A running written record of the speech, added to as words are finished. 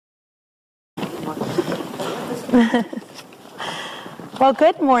Well,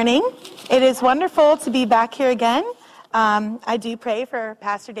 good morning. It is wonderful to be back here again. I do pray for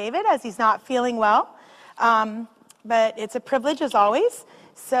Pastor David as he's not feeling well, but it's a privilege as always.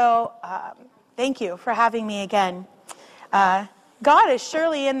 So thank you for having me again. God is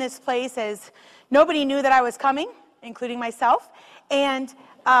surely in this place, as nobody knew that I was coming, including myself. And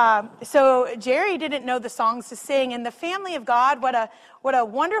so Jerry didn't know the songs to sing, and the family of God, what a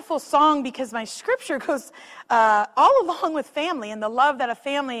wonderful song, because my scripture goes all along with family and the love that a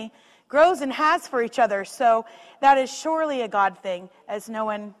family grows and has for each other. So that is surely a God thing, as no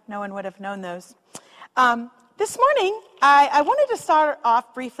one would have known those. This morning, I wanted to start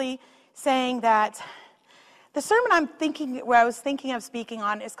off briefly saying that the sermon I was thinking of speaking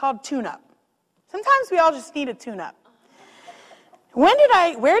on is called Tune-Up. Sometimes we all just need a tune-up. Where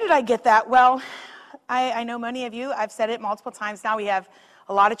did I get that? Well, I know many of you, I've said it multiple times now, we have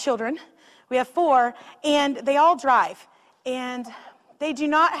a lot of children. We have 4, and they all drive. And they do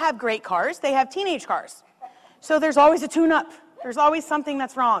not have great cars, they have teenage cars. So there's always a tune-up. There's always something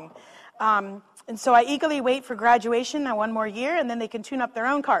that's wrong. And so I eagerly wait for graduation, now 1 more year, and then they can tune up their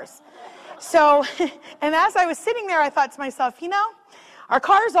own cars. So, and as I was sitting there, I thought to myself, our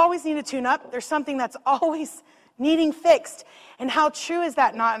cars always need a tune-up. There's something that's always needing fixed. And how true is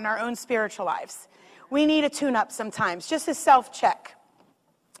that not in our own spiritual lives? We need a tune-up sometimes, just a self-check.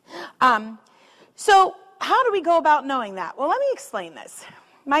 So how do we go about knowing that? Well, let me explain this.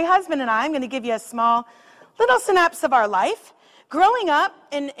 My husband and I'm going to give you a small little synapse of our life. Growing up,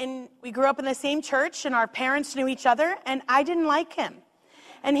 we grew up in the same church, and our parents knew each other, and I didn't like him.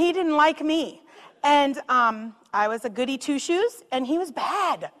 And he didn't like me. And I was a goody two-shoes, and he was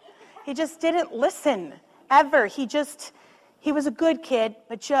bad. He just didn't listen, ever. He was a good kid,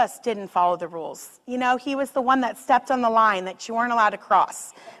 but just didn't follow the rules. He was the one that stepped on the line that you weren't allowed to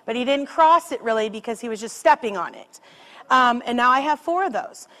cross. But he didn't cross it, really, because he was just stepping on it. And now I have 4 of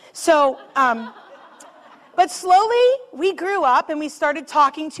those. So, but slowly, we grew up, and we started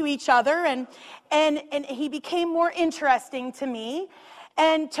talking to each other, and he became more interesting to me.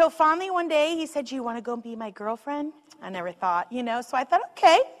 And till finally one day he said, "Do you want to go be my girlfriend?" I never thought, so I thought,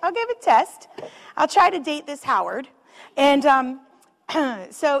 okay, I'll give it a test. I'll try to date this Howard. And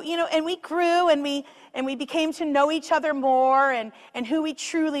so, and we grew, and we became to know each other more, and who we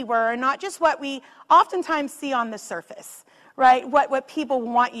truly were, and not just what we oftentimes see on the surface, right? What people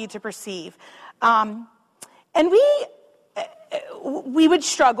want you to perceive. And we would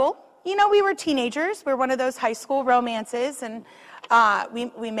struggle. We were teenagers. We're one of those high school romances, and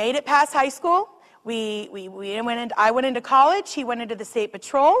we made it past high school. I went into college. He went into the state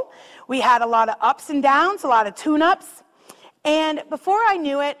patrol. We had a lot of ups and downs, a lot of tune-ups. And before I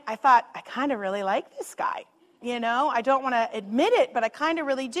knew it, I thought, I kind of really like this guy. I don't want to admit it, but I kind of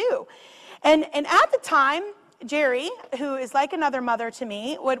really do. And at the time, Jerry, who is like another mother to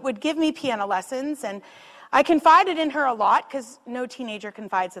me, would give me piano lessons. And I confided in her a lot, because no teenager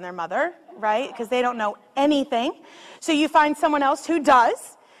confides in their mother, right? Because they don't know anything. So you find someone else who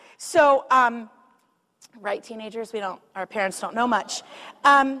does. So, right, teenagers, our parents don't know much.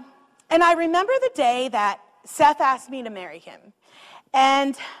 And I remember the day that Seth asked me to marry him.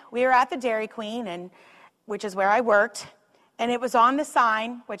 And we were at the Dairy Queen, which is where I worked. And it was on the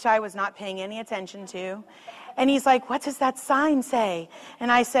sign, which I was not paying any attention to. And he's like, "What does that sign say?"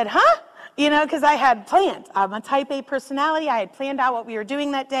 And I said, "Huh?" Because I had planned. I'm a type A personality. I had planned out what we were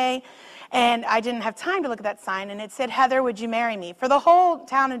doing that day. And I didn't have time to look at that sign. And it said, "Heather, would you marry me?" for the whole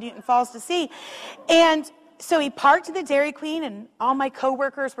town of Newton Falls to see. And so he parked at the Dairy Queen, and all my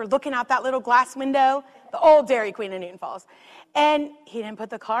coworkers were looking out that little glass window, the old Dairy Queen in Newton Falls. And he didn't put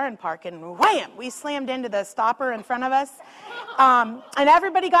the car in park, and wham, we slammed into the stopper in front of us. And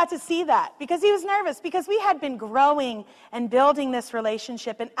everybody got to see that, because he was nervous, because we had been growing and building this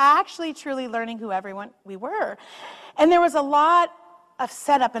relationship and actually truly learning who we were. And there was a lot of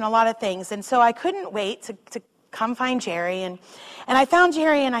setup and a lot of things. And so I couldn't wait to come find Jerry. And I found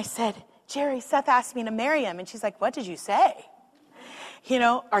Jerry, and I said, "Jerry, Seth asked me to marry him." And she's like, "What did you say?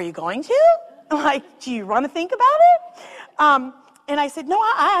 Are you going to?" I'm like, "Do you want to think about it?" And I said, "No,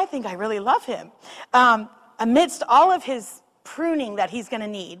 I think I really love him." Amidst all of his pruning that he's going to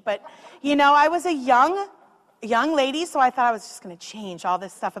need. But, I was a young lady, so I thought I was just going to change all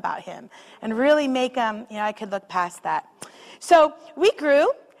this stuff about him and really make him, I could look past that. So we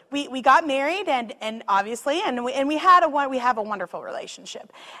grew. We got married, and obviously, and we have a wonderful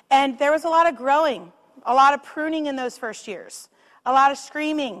relationship. And there was a lot of growing, a lot of pruning in those first years, a lot of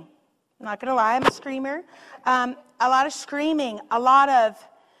screaming. I'm not going to lie, I'm a screamer. A lot of screaming, a lot of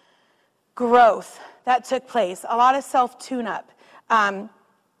growth that took place, a lot of self-tune-up.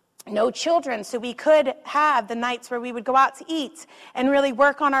 no children, so we could have the nights where we would go out to eat and really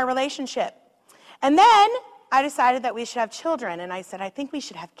work on our relationship. And then I decided that we should have children, and I said, I think we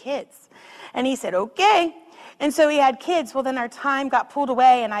should have kids. And he said, okay. And so we had kids. Well, then our time got pulled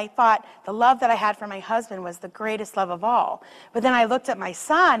away, and I thought the love that I had for my husband was the greatest love of all. But then I looked at my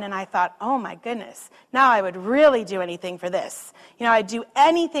son, and I thought, oh my goodness, now I would really do anything for this. You know, I'd do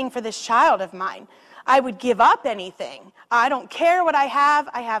anything for this child of mine. I would give up anything. I don't care what I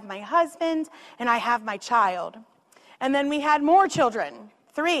have my husband, and I have my child. And then we had more children,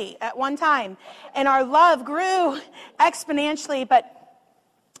 3 at one time. And our love grew exponentially, but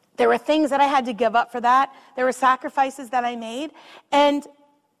there were things that I had to give up for that. There were sacrifices that I made, and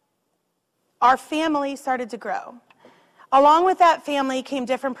our family started to grow. Along with that family came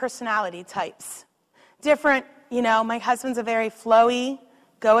different personality types. Different, you know, my husband's a very flowy,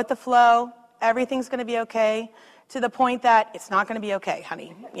 go with the flow, everything's going to be okay, to the point that it's not going to be okay,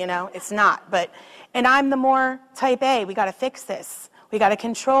 honey. You know, it's not. And I'm the more type A. We got to fix this. We got to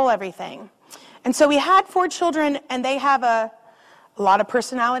control everything. And so we had 4 children, and they have a lot of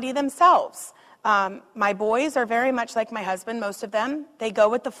personality themselves. My boys are very much like my husband, most of them. They go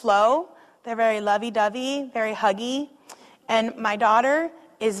with the flow. They're very lovey-dovey, very huggy. And my daughter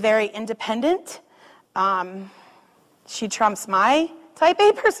is very independent. She trumps my type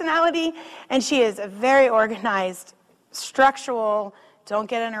A personality, and she is a very organized, structural, don't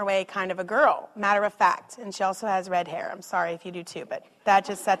get in her way kind of a girl, matter of fact. And she also has red hair. I'm sorry if you do too, but that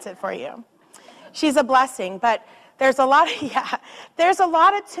just sets it for you. She's a blessing, but there's a lot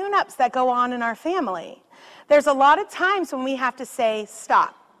of tune-ups that go on in our family. There's a lot of times when we have to say,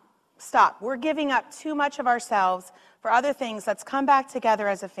 stop. We're giving up too much of ourselves for other things. Let's come back together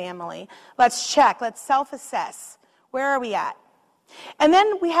as a family. Let's check. Let's self-assess. Where are we at? And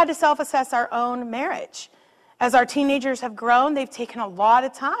then we had to self-assess our own marriage. As our teenagers have grown, they've taken a lot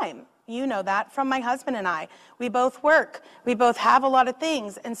of time. You know that from my husband and I. We both work. We both have a lot of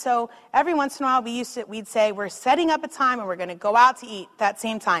things. And so every once in a while we'd say, we're setting up a time and we're going to go out to eat that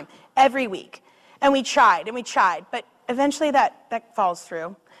same time every week. And we tried, but eventually that falls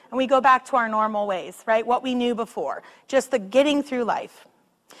through. And we go back to our normal ways, right? What we knew before, just the getting through life.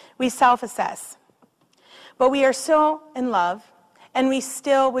 We self-assess. But we are still in love, and we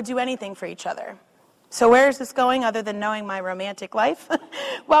still would do anything for each other. So where is this going other than knowing my romantic life?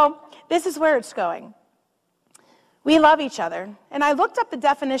 Well, this is where it's going. We love each other. And I looked up the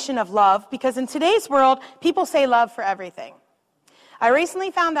definition of love because in today's world, people say love for everything. I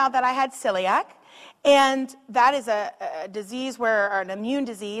recently found out that I had celiac, and that is a disease or an immune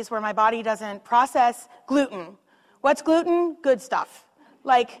disease where my body doesn't process gluten. What's gluten? Good stuff,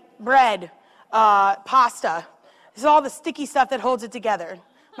 like bread, pasta. This is all the sticky stuff that holds it together.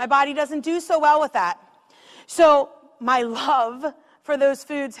 My body doesn't do so well with that. So my love for those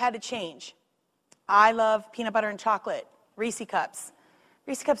foods had to change. I love peanut butter and chocolate, Reese Cups.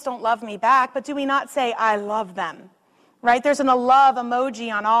 Reese Cups don't love me back, but do we not say, I love them? Right? There's a love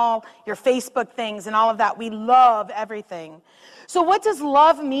emoji on all your Facebook things and all of that. We love everything. So what does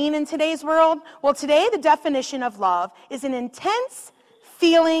love mean in today's world? Well, today the definition of love is an intense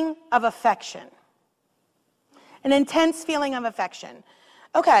feeling of affection. An intense feeling of affection.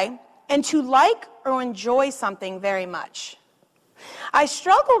 Okay, and to like or enjoy something very much. I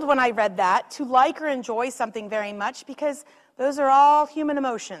struggled when I read that, to like or enjoy something very much, because those are all human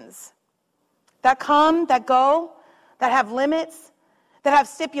emotions that come, that go, that have limits, that have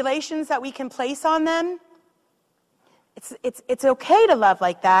stipulations that we can place on them. It's okay to love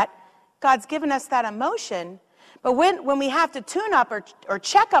like that. God's given us that emotion. But when we have to tune up or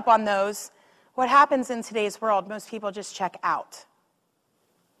check up on those, what happens in today's world, most people just check out.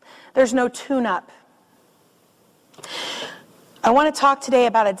 There's no tune-up. I want to talk today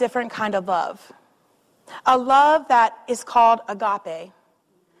about a different kind of love. A love that is called agape.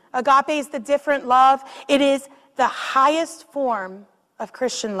 Agape is the different love. It is the highest form of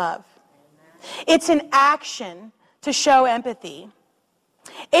Christian love. It's an action to show empathy.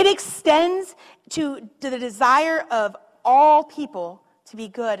 It extends to the desire of all people to be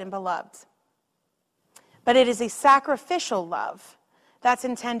good and beloved. But it is a sacrificial love that's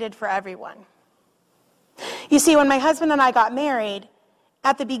intended for everyone. You see, when my husband and I got married,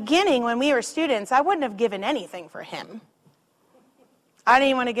 at the beginning when we were students, I wouldn't have given anything for him. I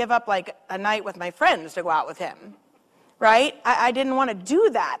didn't want to give up like a night with my friends to go out with him, right? I didn't want to do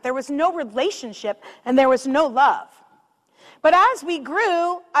that. There was no relationship and there was no love. But as we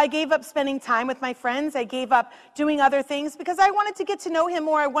grew, I gave up spending time with my friends. I gave up doing other things because I wanted to get to know him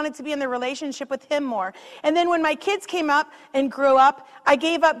more. I wanted to be in the relationship with him more. And then when my kids came up and grew up, I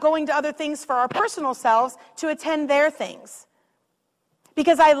gave up going to other things for our personal selves to attend their things.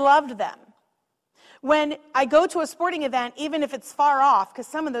 because I loved them. When I go to a sporting event, even if it's far off, because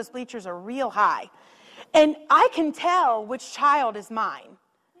some of those bleachers are real high, and I can tell which child is mine.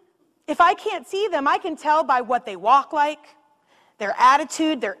 If I can't see them, I can tell by what they walk like, their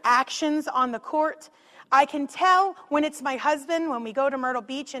attitude, their actions on the court. I can tell when it's my husband, when we go to Myrtle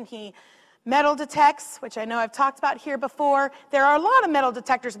Beach and he metal detects, which I know I've talked about here before. There are a lot of metal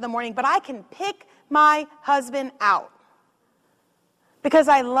detectors in the morning, but I can pick my husband out. Because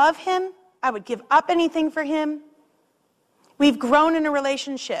I love him, I would give up anything for him. We've grown in a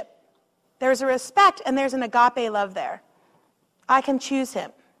relationship. There's a respect and there's an agape love there. I can choose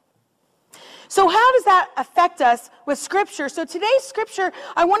him. So how does that affect us with Scripture? So today's Scripture,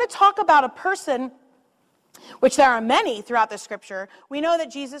 I want to talk about a person, which there are many throughout the Scripture. We know that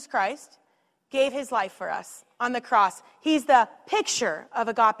Jesus Christ gave his life for us on the cross. He's the picture of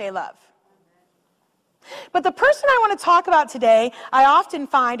agape love. But the person I want to talk about today, I often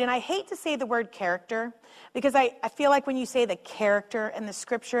find, and I hate to say the word character, because I feel like when you say the character in the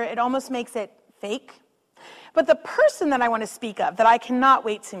Scripture, it almost makes it fake. But the person that I want to speak of, that I cannot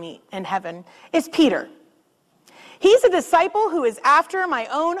wait to meet in heaven, is Peter. He's a disciple who is after my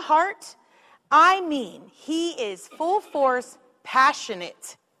own heart. I mean, he is full force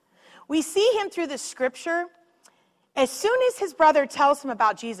passionate. We see him through the Scripture. As soon as his brother tells him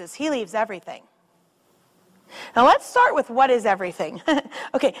about Jesus, he leaves everything. Now let's start with what is everything.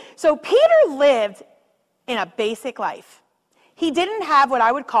 Okay, so Peter lived in a basic life. He didn't have what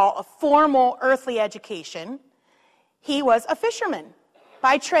I would call a formal earthly education. He was a fisherman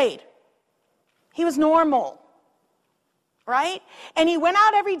by trade. He was normal, right? And he went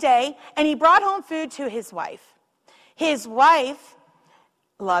out every day and he brought home food to his wife. His wife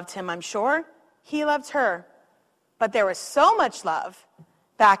loved him, I'm sure. He loved her. But there was so much love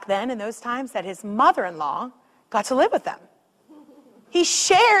back then in those times that his mother-in-law got to live with them. He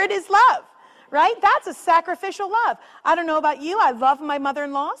shared his love. Right? That's a sacrificial love. I don't know about you. I love my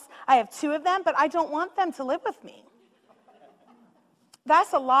mother-in-laws. I have 2 of them, but I don't want them to live with me.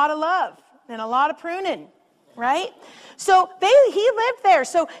 That's a lot of love and a lot of pruning, right? So he lived there.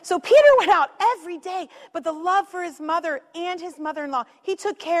 So Peter went out every day, but the love for his mother and his mother-in-law, he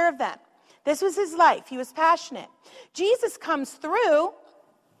took care of them. This was his life. He was passionate. Jesus comes through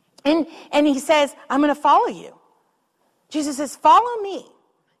and he says, I'm going to follow you. Jesus says, follow me.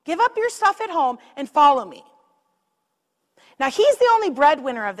 Give up your stuff at home and follow me. Now, he's the only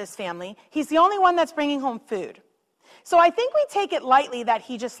breadwinner of this family. He's the only one that's bringing home food. So I think we take it lightly that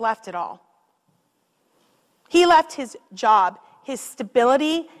he just left it all. He left his job, his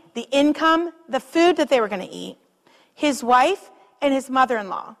stability, the income, the food that they were going to eat, his wife, and his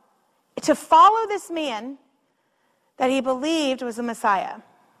mother-in-law to follow this man that he believed was the Messiah.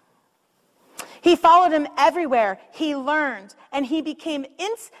 He followed him everywhere. He learned, and he became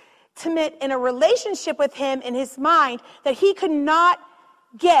intimate in a relationship with him in his mind that he could not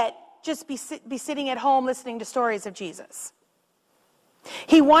get just be sitting at home listening to stories of Jesus.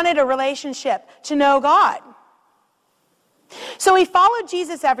 He wanted a relationship to know God. So he followed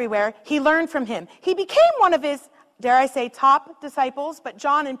Jesus everywhere. He learned from him. He became one of his, dare I say, top disciples, but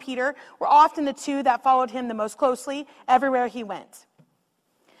John and Peter were often the 2 that followed him the most closely everywhere he went.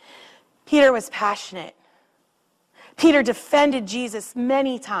 Peter was passionate. Peter defended Jesus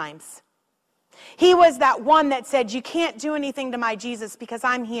many times. He was that one that said, you can't do anything to my Jesus because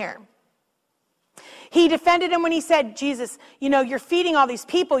I'm here. He defended him when he said, Jesus, you're feeding all these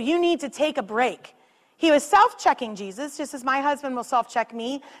people. You need to take a break. He was self-checking Jesus, just as my husband will self-check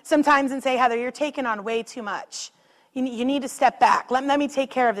me sometimes and say, Heather, you're taking on way too much. You need to step back. Let me take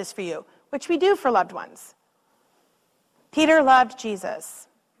care of this for you, which we do for loved ones. Peter loved Jesus.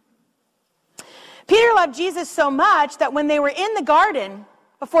 Peter loved Jesus so much that when they were in the garden,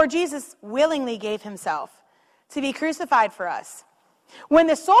 before Jesus willingly gave himself to be crucified for us, when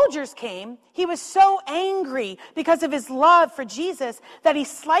the soldiers came, he was so angry because of his love for Jesus that he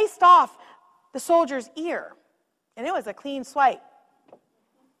sliced off the soldier's ear. And it was a clean swipe,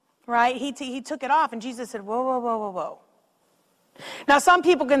 right? He took it off, and Jesus said, whoa, whoa, whoa, whoa, whoa. Now, some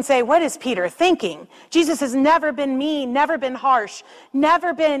people can say, what is Peter thinking? Jesus has never been mean, never been harsh,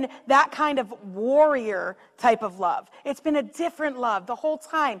 never been that kind of warrior type of love. It's been a different love the whole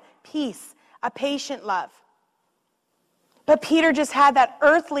time. Peace, a patient love. But Peter just had that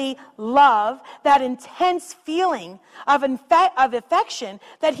earthly love, that intense feeling of affection,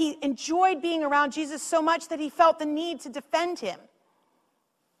 that he enjoyed being around Jesus so much that he felt the need to defend him.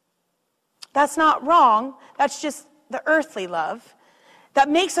 That's not wrong. That's just the earthly love that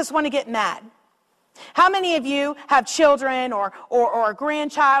makes us want to get mad. How many of you have children or a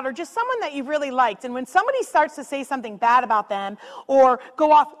grandchild or just someone that you really liked, and when somebody starts to say something bad about them or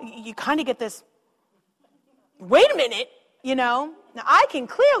go off, you kind of get this, wait a minute, Now, I can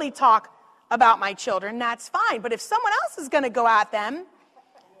clearly talk about my children, that's fine, but if someone else is going to go at them,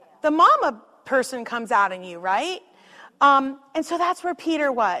 the mama person comes out in you, right? And so that's where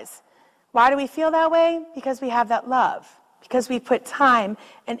Peter was. Why do we feel that way? Because we have that love. Because we put time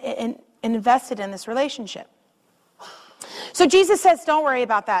and invested in this relationship. So Jesus says, don't worry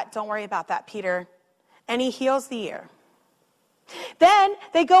about that. Don't worry about that, Peter. And he heals the ear. Then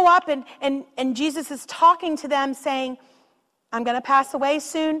they go up and Jesus is talking to them saying, I'm going to pass away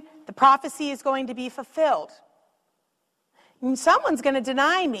soon. The prophecy is going to be fulfilled. And someone's going to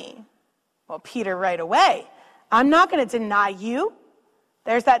deny me. Well, Peter right away, I'm not going to deny you.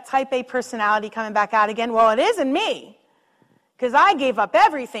 There's that type A personality coming back out again. Well, it isn't me. Because I gave up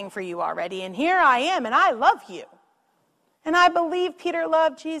everything for you already, and here I am, and I love you. And I believe Peter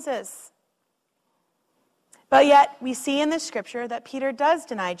loved Jesus. But yet, we see in the scripture that Peter does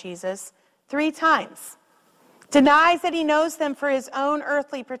deny Jesus 3 times. Denies that he knows them for his own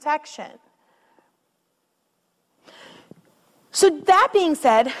earthly protection. So that being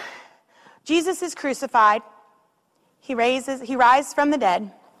said, Jesus is crucified. He rises from the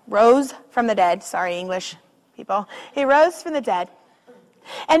dead. Rose from the dead. Sorry, English people. He rose from the dead.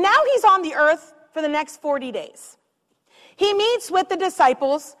 And now he's on the earth for the next 40 days. He meets with the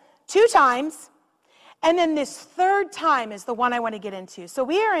disciples 2 times. And then this 3rd time is the one I want to get into. So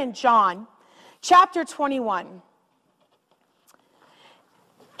we are in John chapter 21.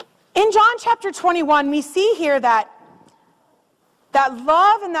 In John chapter 21, we see here that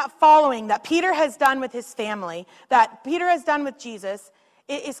love and that following that Peter has done with his family, that Peter has done with Jesus,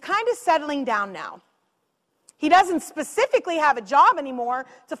 is kind of settling down now. He doesn't specifically have a job anymore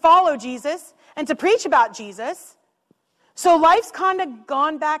to follow Jesus and to preach about Jesus. So life's kind of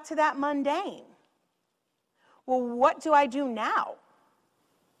gone back to that mundane. Well, what do I do now?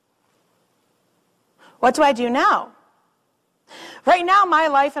 What do I do now? Right now, my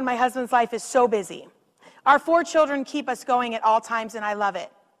life and my husband's life is so busy. Our 4 children keep us going at all times, and I love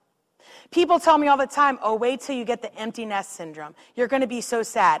it. People tell me all the time, oh, wait till you get the empty nest syndrome. You're going to be so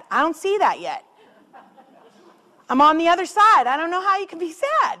sad. I don't see that yet. I'm on the other side. I don't know how you can be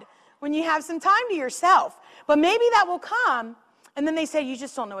sad when you have some time to yourself. But maybe that will come, and then they say, you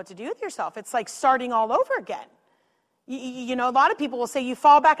just don't know what to do with yourself. It's like starting all over again. You know, a lot of people will say you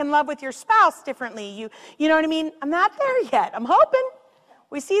fall back in love with your spouse differently. You know what I mean? I'm not there yet. I'm hoping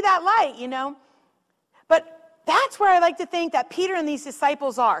we see that light, But that's where I like to think that Peter and these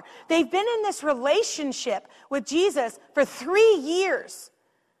disciples are. They've been in this relationship with Jesus for 3 years,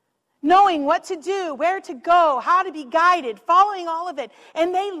 knowing what to do, where to go, how to be guided, following all of it.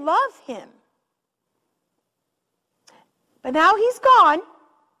 And they love him. But now he's gone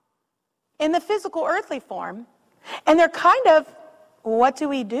in the physical earthly form. And they're kind of, what do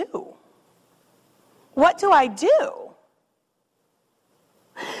we do? What do I do?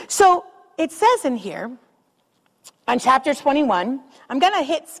 So it says in here, on chapter 21, I'm going to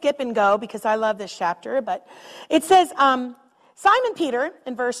hit skip and go because I love this chapter, but it says, Simon Peter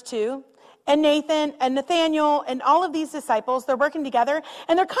in verse 2, and Nathan and Nathaniel and all of these disciples, they're working together,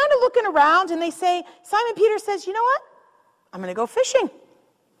 and they're kind of looking around, and they say, Simon Peter says, you know what? I'm going to go fishing.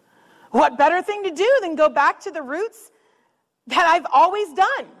 What better thing to do than go back to the roots that I've always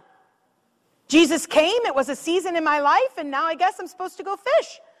done? Jesus came, it was a season in my life, and now I guess I'm supposed to go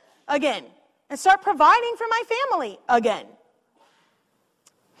fish again and start providing for my family again.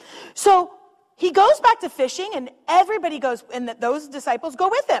 So he goes back to fishing, and everybody goes, and those disciples go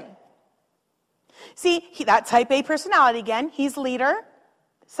with him. See, that type A personality again, he's leader.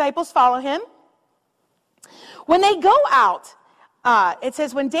 Disciples follow him. When they go out, it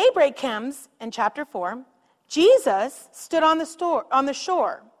says, when daybreak comes, in chapter 4, Jesus stood on the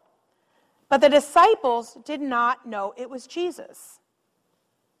shore. But the disciples did not know it was Jesus.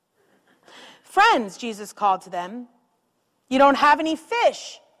 Friends, Jesus called to them, you don't have any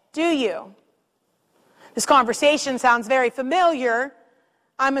fish, do you? This conversation sounds very familiar,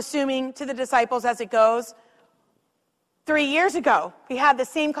 I'm assuming, to the disciples as it goes. 3 years ago, we had the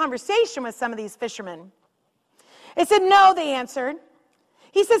same conversation with some of these fishermen. It said, no, they answered.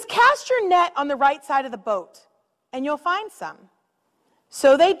 He says, cast your net on the right side of the boat, and you'll find some.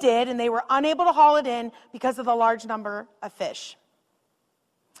 So they did, and they were unable to haul it in because of the large number of fish.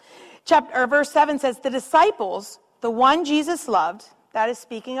 Verse 7 says, the disciples, the one Jesus loved, that is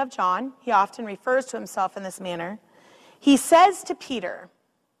speaking of John, he often refers to himself in this manner, he says to Peter,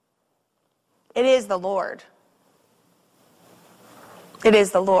 it is the Lord. It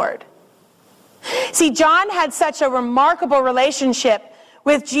is the Lord. See, John had such a remarkable relationship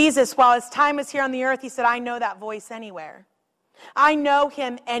with Jesus while his time was here on the earth. He said, I know that voice anywhere. I know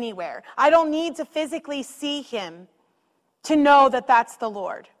him anywhere. I don't need to physically see him to know that that's the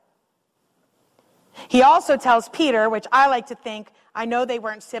Lord. He also tells Peter, which I like to think, I know they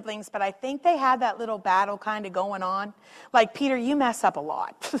weren't siblings, but I think they had that little battle kind of going on. Like, Peter, you mess up a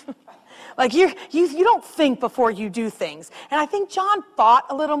lot. Like, you don't think before you do things. And I think John thought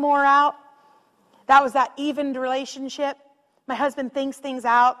a little more out. That was that evened relationship. My husband thinks things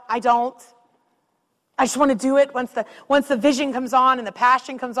out. I don't. I just want to do it. Once the vision comes on and the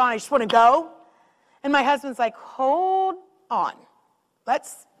passion comes on, I just want to go. And my husband's like, hold on.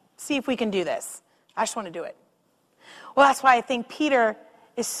 Let's see if we can do this. I just want to do it. Well, that's why I think Peter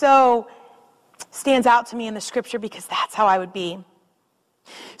stands out to me in the scripture, because that's how I would be.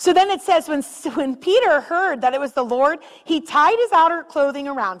 So then it says, when Peter heard that it was the Lord, he tied his outer clothing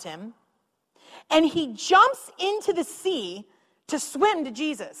around him, and he jumps into the sea to swim to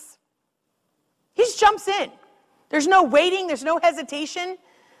Jesus. He just jumps in. There's no waiting. There's no hesitation.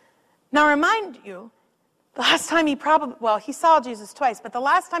 Now, remind you, the last time he saw Jesus twice, but the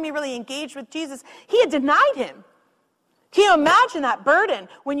last time he really engaged with Jesus, he had denied him. Can you imagine that burden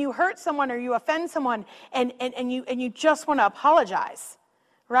when you hurt someone or you offend someone and you just want to apologize,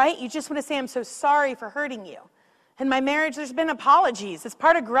 right? You just want to say, I'm so sorry for hurting you. In my marriage, there's been apologies. It's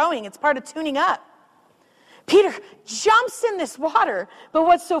part of growing. It's part of tuning up. Peter jumps in this water, but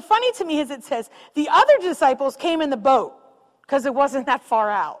what's so funny to me is it says the other disciples came in the boat because it wasn't that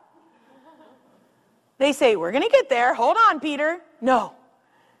far out. They say, we're going to get there. Hold on, Peter. No.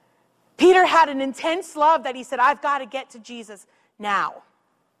 Peter had an intense love that he said, I've got to get to Jesus now.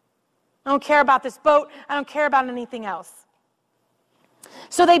 I don't care about this boat. I don't care about anything else.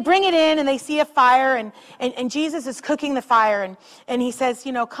 So they bring it in and they see a fire, and Jesus is cooking the fire, and he says,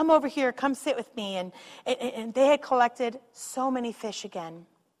 come over here, come sit with me. And they had collected so many fish again.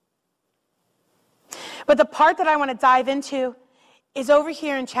 But the part that I want to dive into is over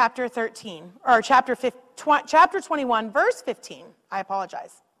here in chapter 13, or chapter 21, verse 15. I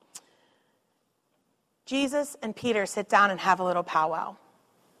apologize. Jesus and Peter sit down and have a little powwow.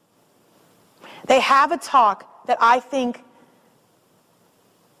 They have a talk that I think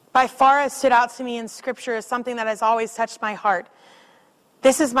by far has stood out to me in Scripture as something that has always touched my heart.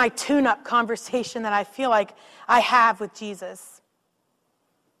 This is my tune-up conversation that I feel like I have with Jesus.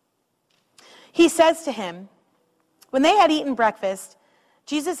 He says to him, when they had eaten breakfast,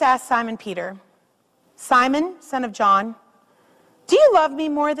 Jesus asked Simon Peter, Simon, son of John, do you love me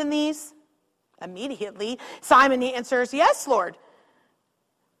more than these? Immediately, Simon answers, yes, Lord.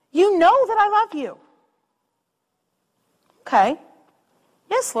 You know that I love you. Okay.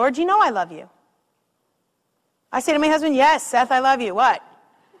 Yes, Lord, you know I love you. I say to my husband, yes, Seth, I love you. What?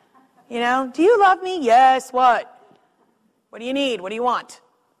 Do you love me? Yes, what? What do you need? What do you want?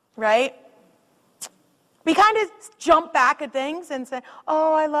 Right? We kind of jump back at things and say,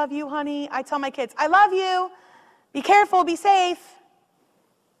 oh, I love you, honey. I tell my kids, I love you. Be careful, be safe.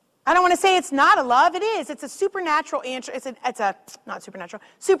 I don't want to say it's not a love. It is. It's a supernatural answer. It's a not supernatural,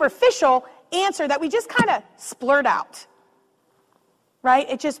 superficial answer that we just kind of splurt out. Right?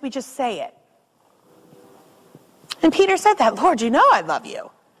 We just say it. And Peter said that, Lord, you know I love you.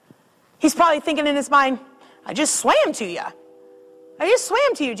 He's probably thinking in his mind, I just swam to you. I just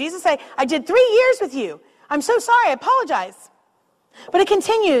swam to you. Jesus said, I did 3 years with you. I'm so sorry. I apologize. But it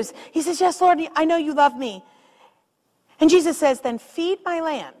continues. He says, yes, Lord, I know you love me. And Jesus says, then feed my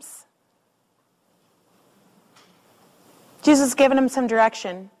lambs. Jesus has given him some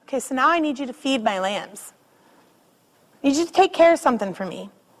direction. Okay, so now I need you to feed my lambs. I need you to take care of something for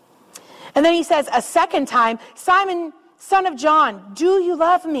me. And then he says a second time, Simon, son of John, do you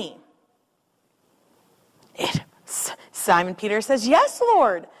love me? Simon Peter says, yes,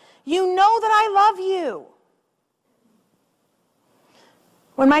 Lord. You know that I love you.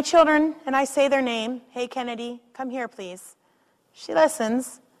 When my children and I say their name, hey, Kennedy, come here, please. She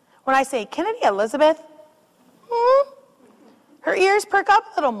listens. When I say, Kennedy Elizabeth, her ears perk up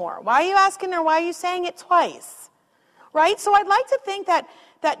a little more. Why are you asking her? Why are you saying it twice? Right? So I'd like to think that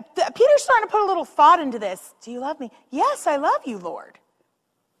Peter's starting to put a little thought into this. Do you love me? Yes, I love you, Lord.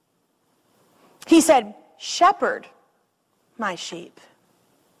 He said, shepherd my sheep.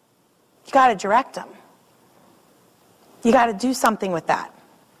 You got to direct them. You got to do something with that.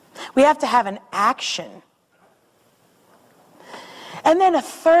 We have to have an action. And then a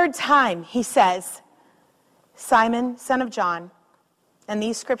third time he says, Simon, son of John, and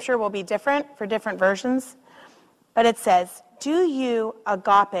these scripture will be different for different versions, but it says, do you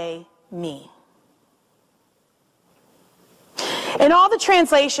agape me? In all the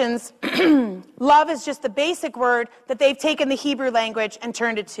translations, love is just the basic word that they've taken the Hebrew language and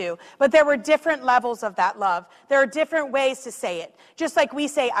turned it to. But there were different levels of that love. There are different ways to say it. Just like we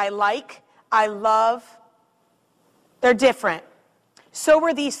say, I like, I love. They're different. So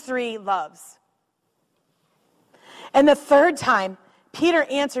were these three loves. And the third time, Peter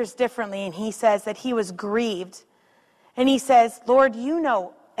answers differently, and he says that he was grieved. And he says, Lord, you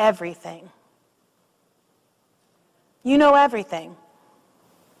know everything. You know everything.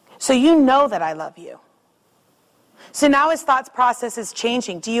 So you know that I love you. So now his thoughts process is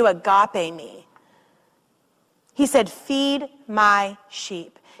changing. Do you agape me? He said, feed my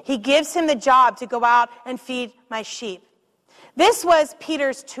sheep. He gives him the job to go out and feed my sheep. This was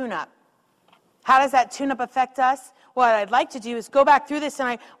Peter's tune-up. How does that tune-up affect us? What I'd like to do is go back through this, and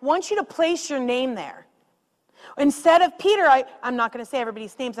I want you to place your name there. Instead of Peter, I'm not going to say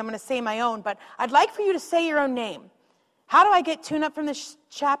everybody's names. I'm going to say my own, but I'd like for you to say your own name. How do I get tune-up from this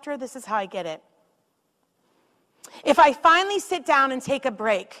chapter? This is how I get it. If I finally sit down and take a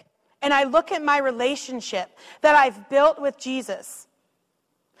break, and I look at my relationship that I've built with Jesus,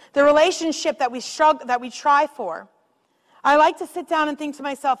 the relationship that we try for, I like to sit down and think to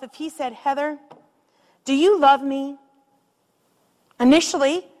myself, if he said, Heather, do you love me?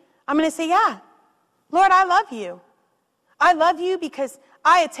 Initially, I'm going to say, yeah. Lord, I love you. I love you because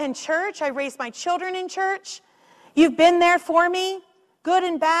I attend church. I raise my children in church. You've been there for me, good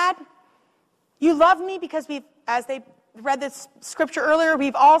and bad. You love me because as they read this scripture earlier,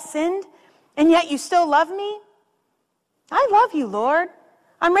 we've all sinned, and yet you still love me. I love you, Lord.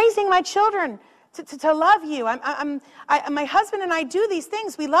 I'm raising my children to love you. My husband and I do these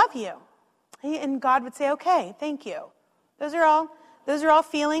things. We love you. And God would say, okay, thank you. Those are all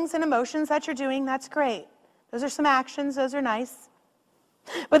feelings and emotions that you're doing. That's great. Those are some actions. Those are nice.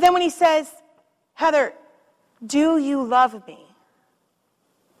 But then when he says, Heather, do you love me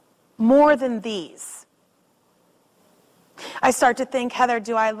more than these? I start to think, Heather,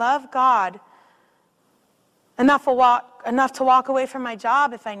 do I love God enough to walk away from my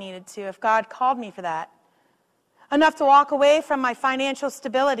job if I needed to, if God called me for that? Enough to walk away from my financial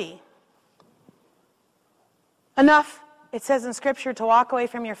stability? Enough, it says in Scripture, to walk away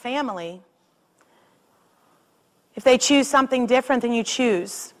from your family if they choose something different than you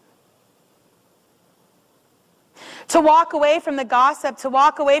choose. To walk away from the gossip, to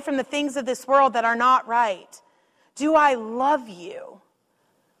walk away from the things of this world that are not right. Do I love you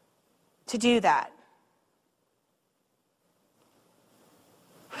to do that?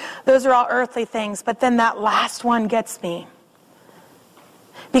 Those are all earthly things, but then that last one gets me.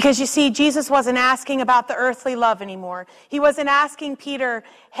 Because you see, Jesus wasn't asking about the earthly love anymore. He wasn't asking Peter,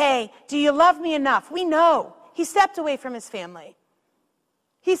 hey, do you love me enough? We know. He stepped away from his family.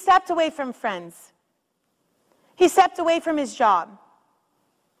 He stepped away from friends. He stepped away from his job.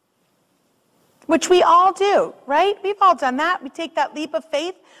 Which we all do, right? We've all done that. We take that leap of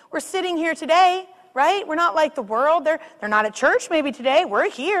faith. We're sitting here today, right? We're not like the world. They're not at church maybe today. We're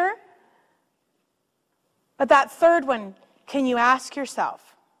here. But that third one, can you ask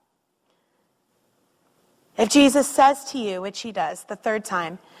yourself, if Jesus says to you, which he does the third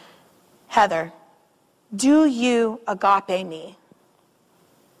time, Heather, do you agape me?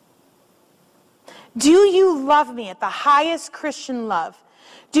 Do you love me at the highest Christian love?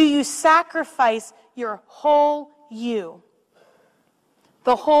 Do you sacrifice your whole you?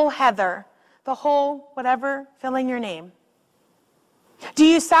 The whole Heather, the whole whatever, fill in your name. Do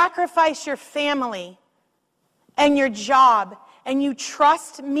you sacrifice your family and your job and you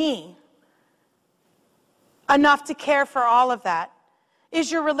trust me enough to care for all of that?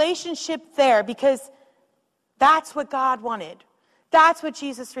 Is your relationship there? Because that's what God wanted. That's what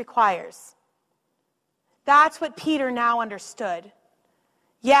Jesus requires. That's what Peter now understood.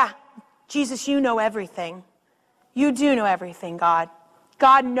 Yeah, Jesus, you know everything. You do know everything, God.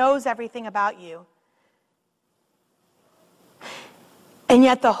 God knows everything about you. And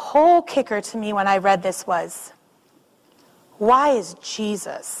yet the whole kicker to me when I read this was, why is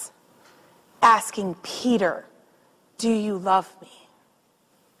Jesus asking Peter, do you love me?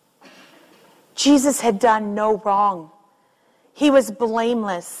 Jesus had done no wrong. He was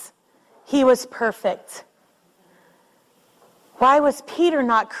blameless. He was perfect. Why was Peter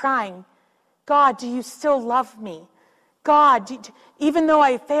not crying, God, do you still love me? God, even though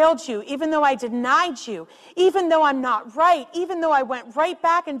I failed you, even though I denied you, even though I'm not right, even though I went right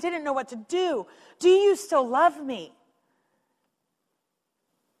back and didn't know what to do you still love me?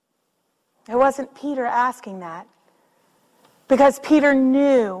 It wasn't Peter asking that, because Peter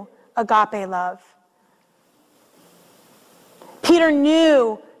knew agape love. Peter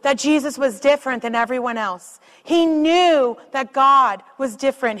knew that Jesus was different than everyone else. He knew that God was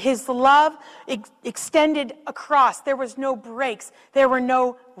different. His love extended across. There was no breaks. There were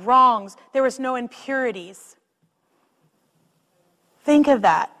no wrongs. There was no impurities. Think of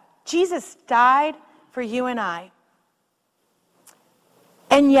that. Jesus died for you and I.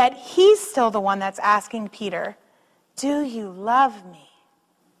 And yet he's still the one that's asking Peter, do you love me?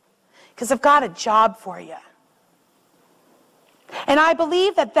 Because I've got a job for you. And I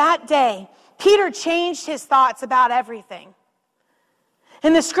believe that that day, Peter changed his thoughts about everything.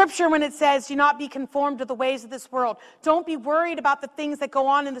 In the scripture, when it says, do not be conformed to the ways of this world. Don't be worried about the things that go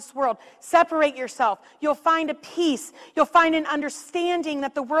on in this world. Separate yourself. You'll find a peace. You'll find an understanding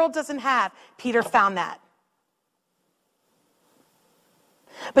that the world doesn't have. Peter found that.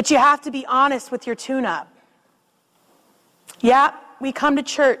 But you have to be honest with your tune-up. Yeah, we come to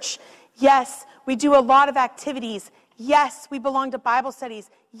church. Yes, we do a lot of activities. Yes, we belong to Bible studies.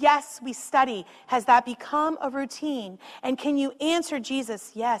 Yes, we study. Has that become a routine? And can you answer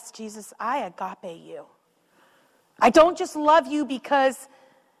Jesus, yes, Jesus, I agape you. I don't just love you because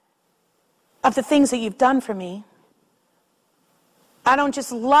of the things that you've done for me. I don't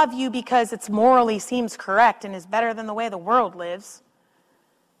just love you because it morally seems correct and is better than the way the world lives.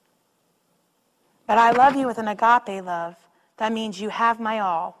 But I love you with an agape love. That means you have my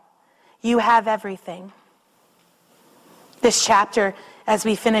all. You have everything. This chapter, as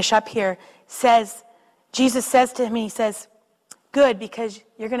we finish up here, says, Jesus says to him, he says, good, because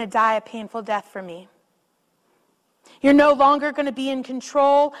you're going to die a painful death for me. You're no longer going to be in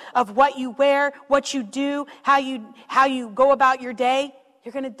control of what you wear, what you do, how you go about your day.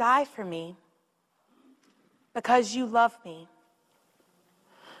 You're going to die for me because you love me.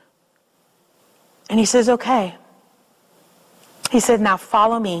 And he says, okay. He said, now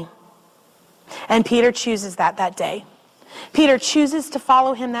follow me. And Peter chooses that day. Peter chooses to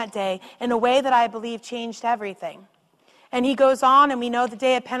follow him that day in a way that I believe changed everything. And he goes on, and we know the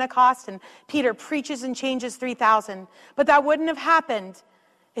day of Pentecost, and Peter preaches and changes 3,000. But that wouldn't have happened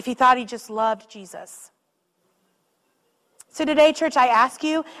if he thought he just loved Jesus. So today, church, I ask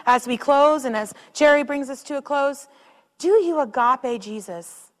you, as we close and as Jerry brings us to a close, do you agape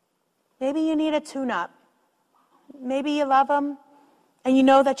Jesus? Maybe you need a tune-up. Maybe you love him, and you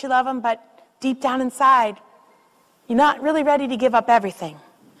know that you love him, but deep down inside, you're not really ready to give up everything.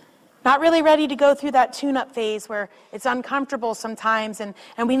 Not really ready to go through that tune-up phase where it's uncomfortable sometimes and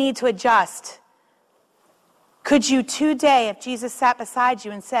we need to adjust. Could you today, if Jesus sat beside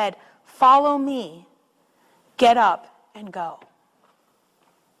you and said, follow me, get up and go?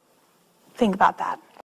 Think about that.